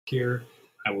here.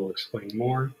 I will explain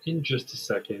more in just a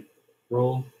second.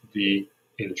 Roll the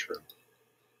intro.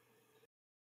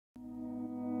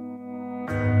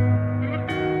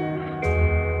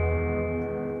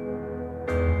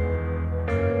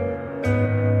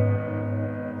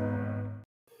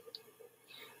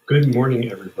 Good morning,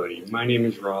 everybody. My name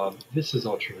is Rob. This is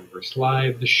Ultraverse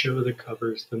Live, the show that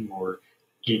covers the more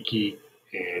geeky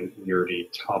and nerdy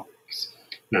topics.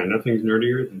 Now, nothing's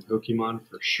nerdier than Pokemon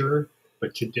for sure,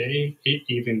 but today it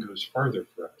even goes farther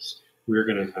for us. We're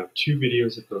going to have 2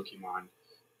 videos of Pokemon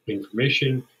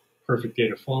information. Perfect day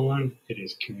to fall on. It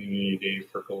is Community Day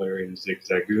for Galarian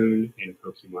Zigzagoon in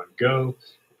Pokemon Go. We'll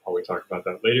probably talk about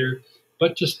that later.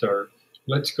 But to start,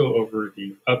 let's go over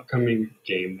the upcoming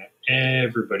game that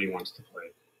everybody wants to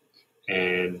play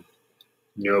and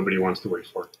nobody wants to wait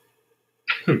for.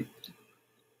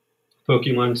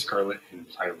 Pokemon Scarlet and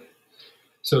Violet.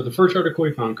 So the first article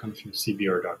we found comes from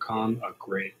CBR.com, a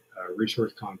great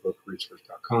resource,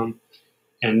 comicbookresource.com,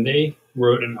 and they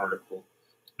wrote an article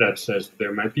that says that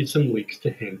there might be some leaks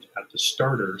to hint at the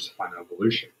starters' final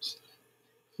evolutions.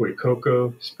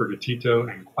 Fuecoco, Sprigatito,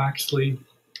 and Quaxly,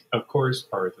 of course,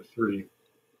 are the 3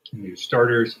 new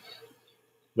starters.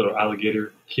 Little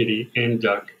Alligator, Kitty, and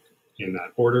Duck in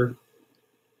that order.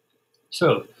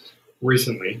 So,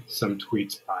 recently, some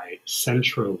tweets by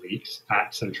CentroLeaks,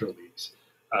 at CentroLeaks,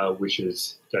 which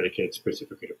is dedicated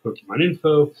specifically to Pokemon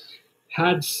info,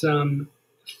 had some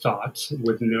thoughts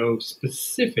with no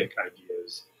specific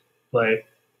ideas, but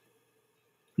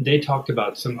they talked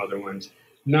about some other ones,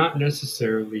 not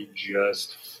necessarily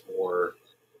just for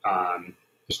the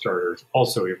starters,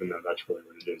 also, even though that's really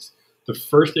what it is. The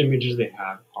first images they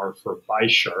have are for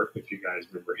Bisharp, if you guys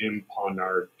remember him,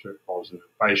 Pawniard falls into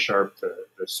Bisharp,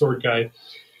 the sword guy.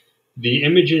 The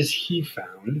images he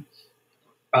found,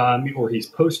 or he's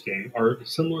posting, are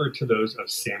similar to those of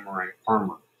Samurai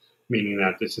Armor, meaning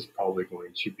that this is probably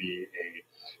going to be a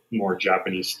more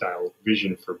Japanese-style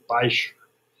vision for Bisharp.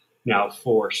 Now,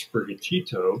 for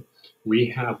Sprigatito, we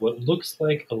have what looks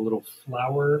like a little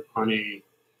flower on a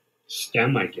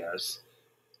stem, I guess.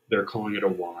 They're calling it a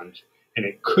wand, and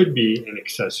it could be an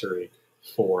accessory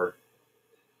for,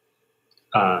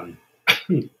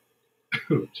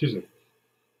 excuse me,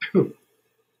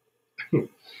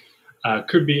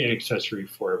 could be an accessory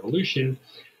for evolution.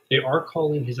 They are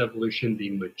calling his evolution the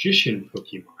Magician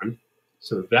Pokemon,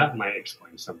 so that might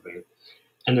explain something.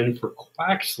 And then for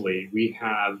Quaxly, we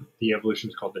have the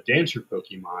evolutions called the Dancer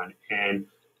Pokemon, and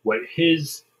what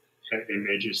his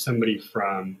image is somebody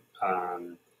from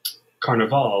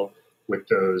Carnival with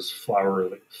those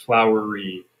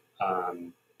flowery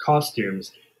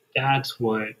costumes. That's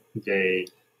what they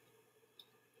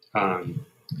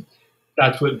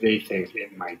think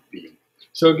it might be.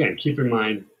 So again, keep in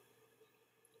mind,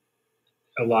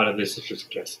 a lot of this is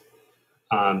just guessing.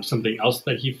 Something else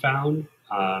that he found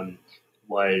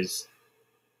was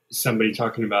somebody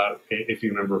talking about, if you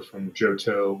remember from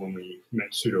Johto when we met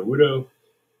Sudowoodo.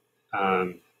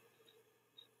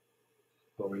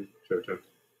 Johto.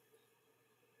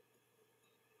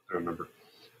 I don't remember.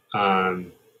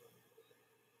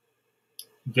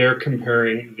 They're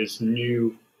comparing this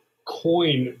new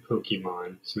coin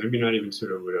Pokemon, so maybe not even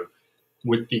Sudowoodo,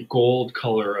 with the gold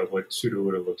color of what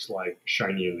Sudowoodo looks like,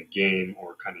 shiny in the game,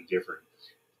 or kind of different.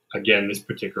 Again, this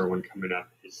particular one coming up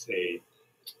is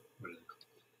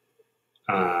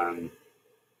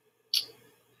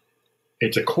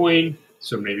it's a coin,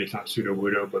 so maybe it's not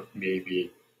Sudowoodo, but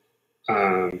maybe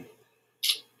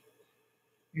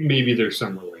there's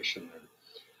some relation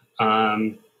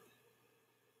there.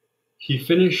 He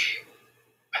finishes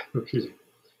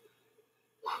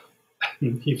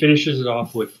it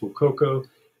off with Fuecoco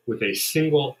with a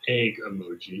single egg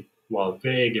emoji, while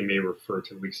vague and may refer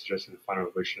to leaks suggesting the final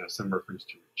evolution as some reference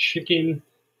to a chicken.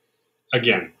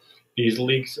 Again, these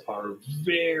leaks are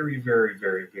very, very,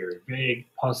 very, very vague,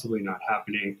 possibly not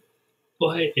happening,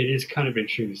 but it is kind of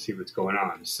interesting to see what's going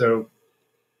on. So,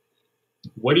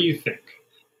 what do you think?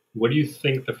 What do you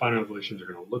think the final evolutions are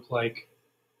going to look like?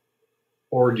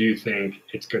 Or do you think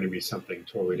it's going to be something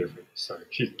totally different? Sorry,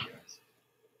 excuse me, guys.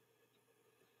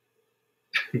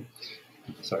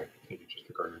 Sorry, I think it's just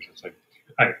the gardeners outside.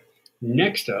 All right,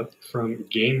 next up from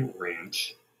Game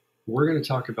Rant, we're going to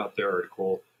talk about their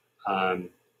article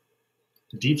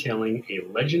detailing a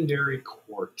legendary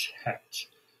quartet.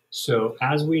 So,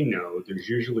 as we know, there's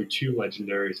usually 2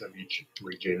 legendaries of each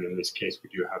region. In this case, we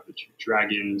do have the 2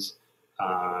 dragons,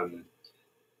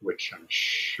 which I'm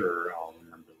sure I'll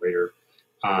remember later.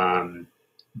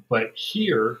 But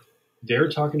here, they're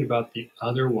talking about the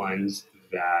other ones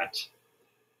that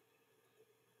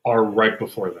are right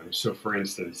before them. So, for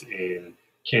instance, in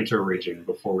Kanto region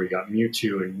before we got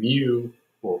Mewtwo and Mew.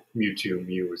 Well,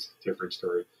 Mew was a different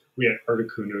story. We had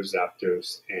Articuno,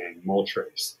 Zapdos, and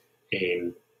Moltres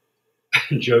in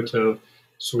Johto,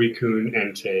 Suicune,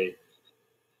 Entei,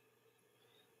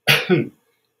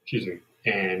 excuse me,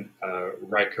 and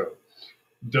Raikou.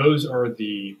 Those are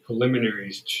the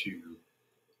preliminaries to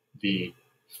the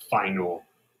final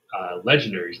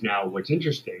legendaries. Now, what's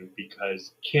interesting,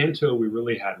 because Kanto, we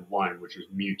really had one, which was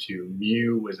Mewtwo.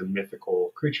 Mew was a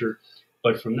mythical creature,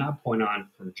 but from that point on,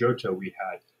 from Johto, we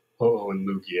had Ho-Oh and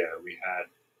Lugia, we had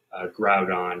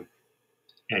Groudon,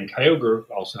 and Kyogre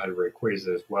also had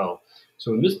Rayquaza as well.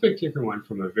 So in this particular one,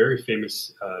 from a very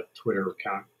famous Twitter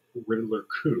account, Riddler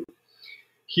Coup,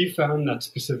 he found that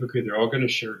specifically they're all going to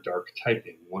share dark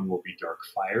typing. One will be dark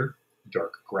fire,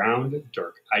 dark ground,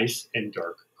 dark ice, and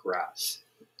dark grass.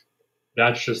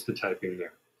 That's just the typing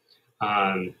there.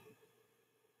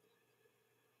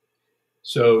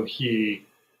 So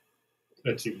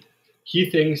let's see, he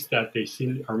thinks that they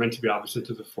are meant to be opposite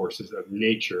to the forces of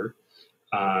nature,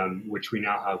 which we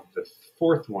now have the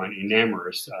fourth one,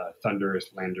 Enamorous, Thundurus,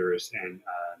 Landorus, and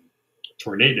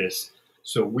Tornadus.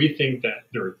 So he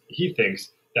thinks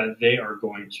that they are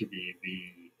going to be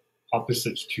the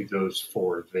opposites to those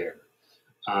four there.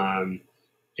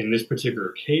 In this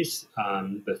particular case,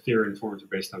 the theory and forms are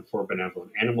based on four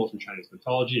benevolent animals in Chinese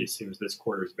mythology. It seems this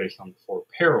quarter is based on the four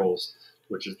perils,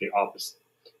 which is the opposite.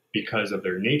 Because of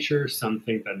their nature, some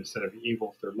think that instead of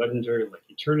evil, they're legendary, like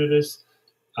Eternatus.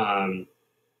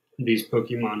 These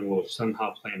Pokemon will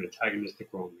somehow play an antagonistic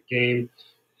role in the game.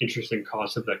 Interesting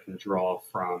concept that can draw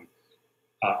from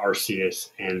Arceus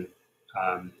and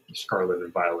Scarlet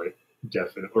and Violet,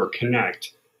 or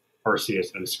connect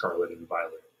Arceus and Scarlet and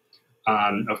Violet.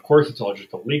 Of course, it's all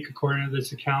just a leak according to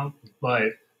this account,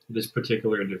 but this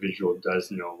particular individual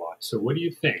does know a lot. So what do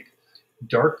you think?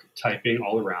 Dark typing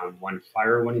all around, one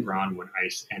fire, one ground, one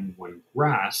ice, and one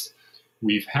grass.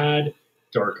 We've had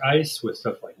dark ice with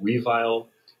stuff like Weavile.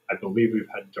 I believe we've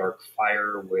had dark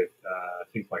fire with, I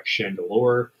think, like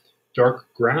Chandelure.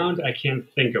 Dark ground, I can't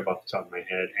think of off the top of my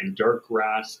head. And dark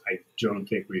grass, I don't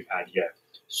think we've had yet.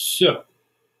 So,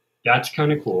 that's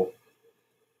kind of cool.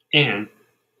 And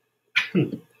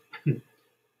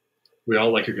we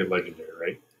all like a good legendary,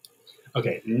 right?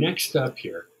 Okay, next up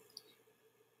here.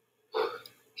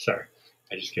 Sorry,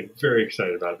 I just get very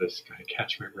excited about this. Gotta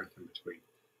catch my breath in between.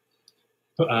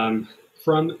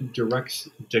 From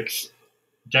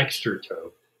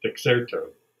Dexerto,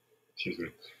 excuse me.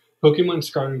 Pokemon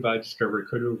Scarlet and Violet Discovery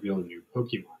could reveal new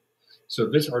Pokemon. So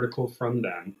this article from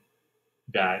them,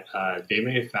 that they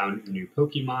may have found new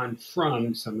Pokemon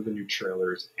from some of the new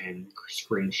trailers and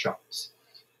screenshots.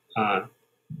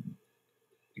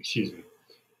 Excuse me.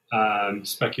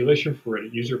 Speculation for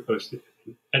Reddit user posted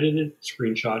an edited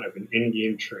screenshot of an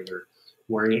in-game trailer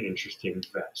wearing an interesting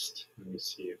vest. Let me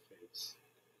see if it's...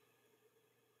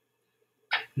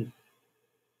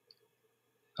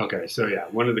 Okay, so yeah,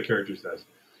 one of the characters does.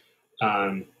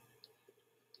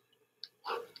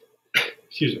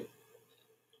 Excuse me.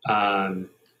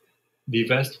 The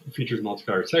vest features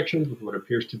multicolored sections with what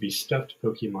appears to be stuffed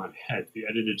Pokemon heads. The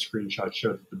edited screenshot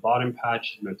showed that the bottom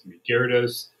patch is meant to be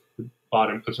Gyarados,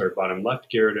 bottom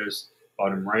left Gyarados,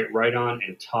 bottom right Rhydon,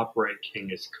 and top right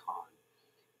Kangaskhan.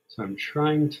 So I'm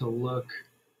trying to look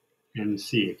and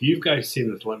see. If you guys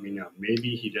seen this, let me know.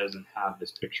 Maybe he doesn't have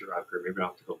this picture up here. Maybe I'll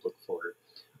have to go look for it.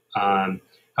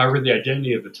 However, the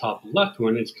identity of the top left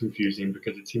one is confusing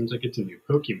because it seems like it's a new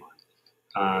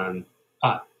Pokemon.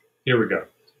 Here we go.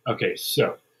 Okay,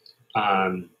 so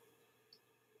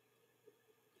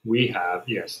we have,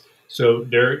 yes. So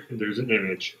there's an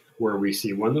image where we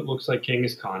see one that looks like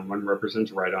Kangaskhan, one represents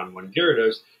Rhydon, one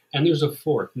Gyarados, and there's a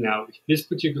fourth. Now, this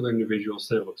particular individual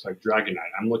said it looks like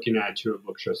Dragonite. I'm looking at it too, it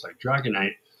looks just like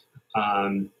Dragonite.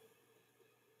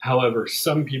 However,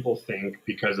 some people think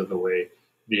because of the way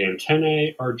the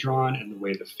antennae are drawn and the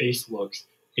way the face looks,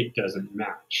 it doesn't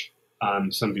match.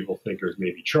 Some people think it was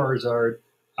maybe Charizard.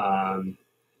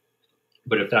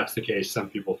 But if that's the case, some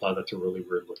people thought that's a really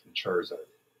weird looking Charizard.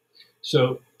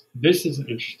 So this is an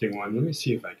interesting one. Let me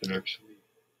see if I can actually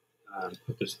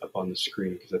put this up on the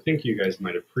screen because I think you guys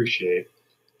might appreciate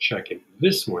checking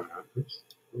this one out.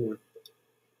 Oops.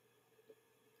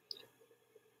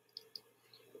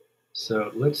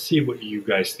 So let's see what you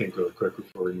guys think really quick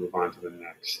before we move on to the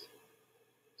next.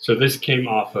 So this came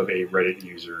off of a Reddit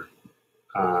user.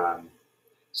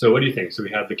 So what do you think? So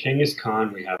we have the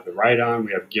Kangaskhan, we have the Rhydon,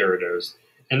 we have Gyarados,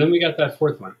 and then we got that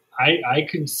fourth one. I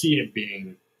can see it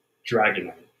being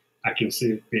Dragonite. I can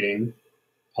see it being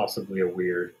possibly a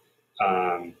weird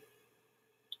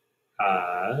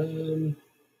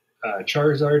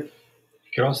Charizard.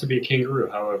 It could also be a kangaroo.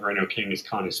 However, I know Kangaskhan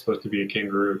Khan is supposed to be a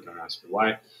kangaroo. Don't ask me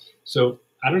why. So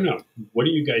I don't know. What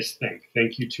do you guys think?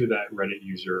 Thank you to that Reddit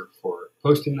user for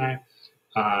posting that.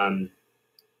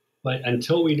 But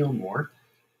until we know more,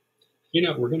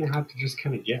 we're going to have to just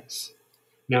kind of guess.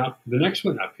 Now, the next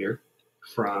one up here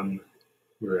from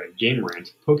we're at Game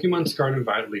Rant. Pokemon Scarlet and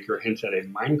Violet leaker hints at a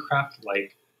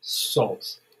Minecraft-like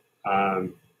salt.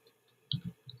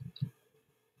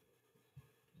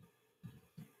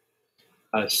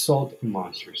 A salt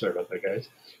monster. Sorry about that, guys.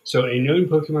 So a known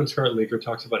Pokemon Scarlet leaker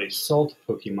talks about a salt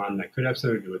Pokemon that could have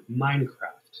something to do with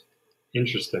Minecraft.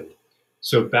 Interesting.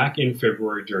 So back in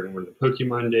February, during one of the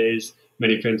Pokemon days,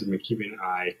 many fans have been keeping an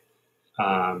eye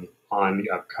on the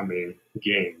upcoming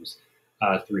games.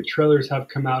 3 trailers have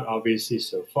come out, obviously,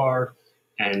 so far,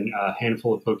 and a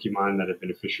handful of Pokemon that have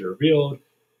been officially revealed.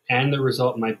 And the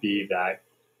result might be that,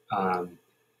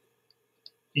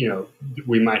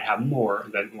 we might have more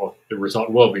than, well, the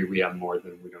result will be we have more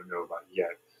than we don't know about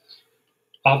yet.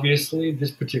 Obviously,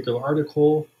 this particular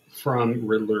article from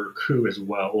Riddler Coup as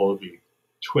well the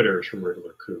Twitter is from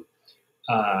Riddler Coup.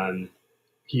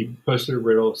 He posted a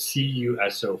riddle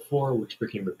CuSO4, which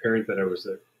became apparent that it was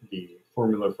the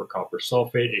formula for copper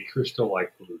sulfate, a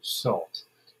crystal-like blue salt.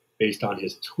 Based on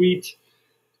his tweet,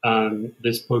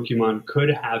 this Pokemon could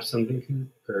have something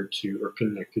compared to or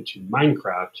connected to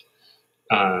Minecraft,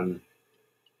 and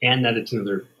that it's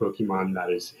another Pokemon that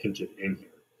is hinted in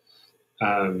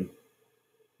here.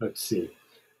 Let's see.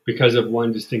 Because of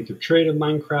one distinctive trait of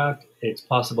Minecraft, it's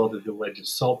possible that the alleged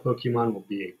salt Pokemon will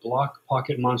be a block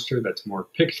pocket monster that's more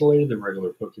pixelated than regular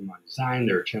Pokemon design.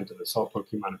 There are chances the salt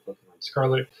Pokemon in Pokemon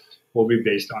Scarlet will be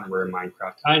based on rare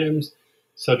Minecraft items,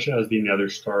 such as the Nether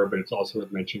Star, but it's also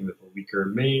worth mentioning that the leaker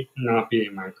may not be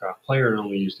a Minecraft player and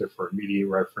only used it for immediate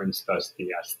reference, thus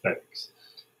the aesthetics.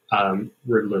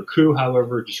 Riddler Coup,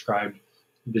 however, described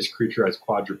this creature as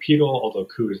quadrupedal, although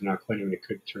Coup is now claiming it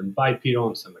could turn bipedal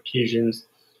on some occasions.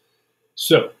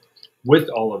 So, with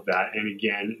all of that, and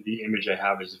again, the image I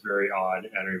have is very odd.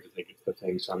 I don't even think it's the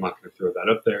thing, so I'm not going to throw that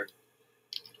up there.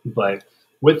 But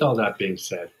with all that being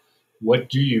said, what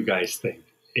do you guys think?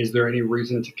 Is there any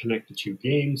reason to connect the two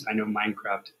games? I know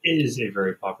Minecraft is a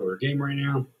very popular game right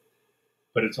now,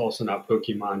 but it's also not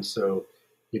Pokemon, so,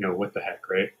 what the heck,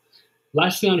 right?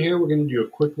 Lastly on here, we're going to do a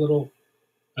quick little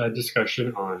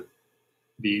discussion on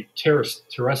the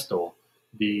Terrestrial,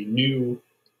 the new,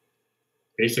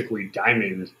 basically,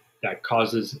 diamond that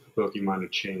causes Pokemon to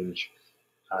change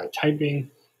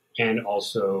typing and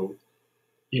also,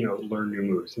 learn new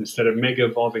moves. Instead of Mega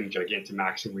Evolving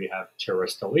Gigantamaxing, we have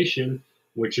Terrestrialization,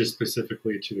 which is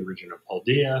specifically to the region of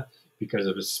Paldea because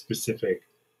of a specific,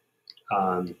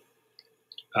 what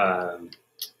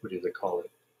do they call it?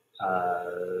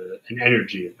 An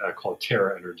energy called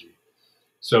Terra Energy.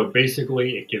 So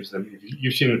basically, it gives them,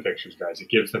 you've seen the pictures, guys, it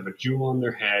gives them a jewel on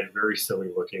their head, very silly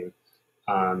looking.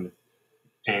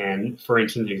 And for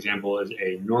instance, the example is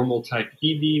a normal type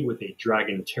Eevee with a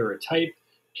Dragon Terra type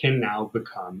can now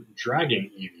become Dragon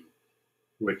Eevee,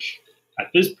 which at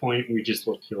this point he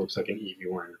looks like an Eevee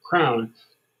wearing a crown,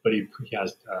 but he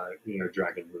has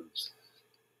dragon moves.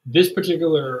 This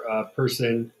particular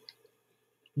person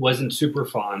wasn't super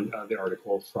fond of the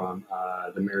article from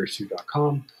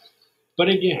themarysue.com, but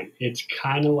again, it's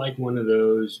kind of like one of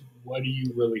those, what do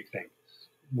you really think?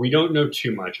 We don't know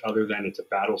too much other than it's a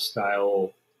battle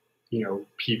style,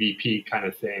 PvP kind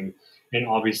of thing. And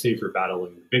obviously, if you're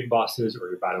battling the big bosses or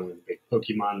you're battling big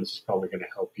Pokemon, this is probably going to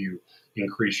help you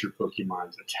increase your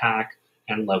Pokemon's attack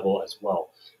and level as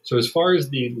well. So as far as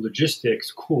the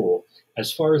logistics, cool.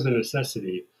 As far as the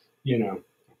necessity,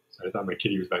 I thought my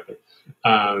kitty was back there.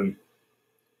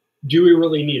 Do we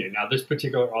really need it? Now, this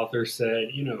particular author said,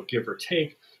 give or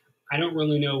take, I don't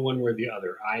really know one way or the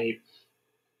other. I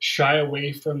shy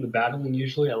away from the battling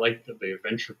usually. I like the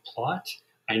adventure plot.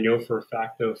 I know for a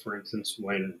fact, though, for instance,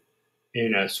 when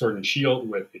in a Sword and Shield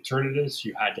with Eternatus,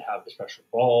 you had to have the special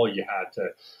ball, you had to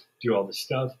do all this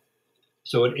stuff.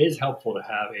 So it is helpful to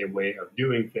have a way of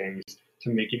doing things to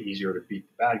make it easier to beat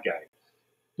the bad guy.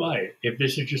 But if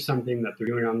this is just something that they're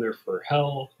doing on there for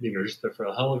hell, just for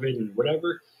the hell of it and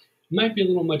whatever, it might be a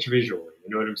little much visually, you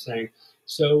know what I'm saying?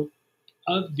 So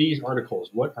of these articles,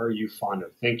 what are you fond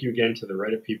of? Thank you again to the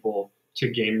Reddit people, to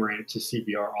Game Rant, to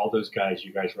CBR, all those guys.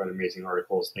 You guys write amazing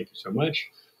articles. Thank you so much.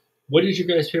 What is your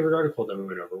guys' favorite article that we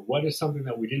went over? What is something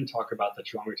that we didn't talk about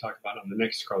that you want me to talk about on the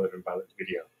next Scarlet and Violet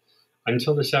video?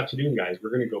 Until this afternoon, guys, we're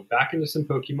going to go back into some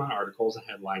Pokemon articles and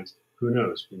headlines. Who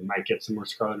knows? We might get some more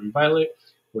Scarlet and Violet.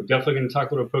 We're definitely going to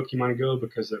talk a little Pokemon Go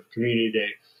because of Community Day.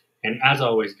 And as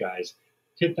always, guys,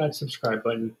 hit that subscribe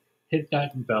button, hit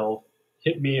that bell,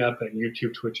 hit me up at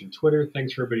YouTube, Twitch, and Twitter.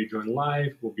 Thanks for everybody joining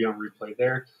live. We'll be on replay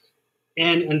there.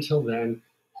 And until then,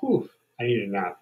 I need a nap.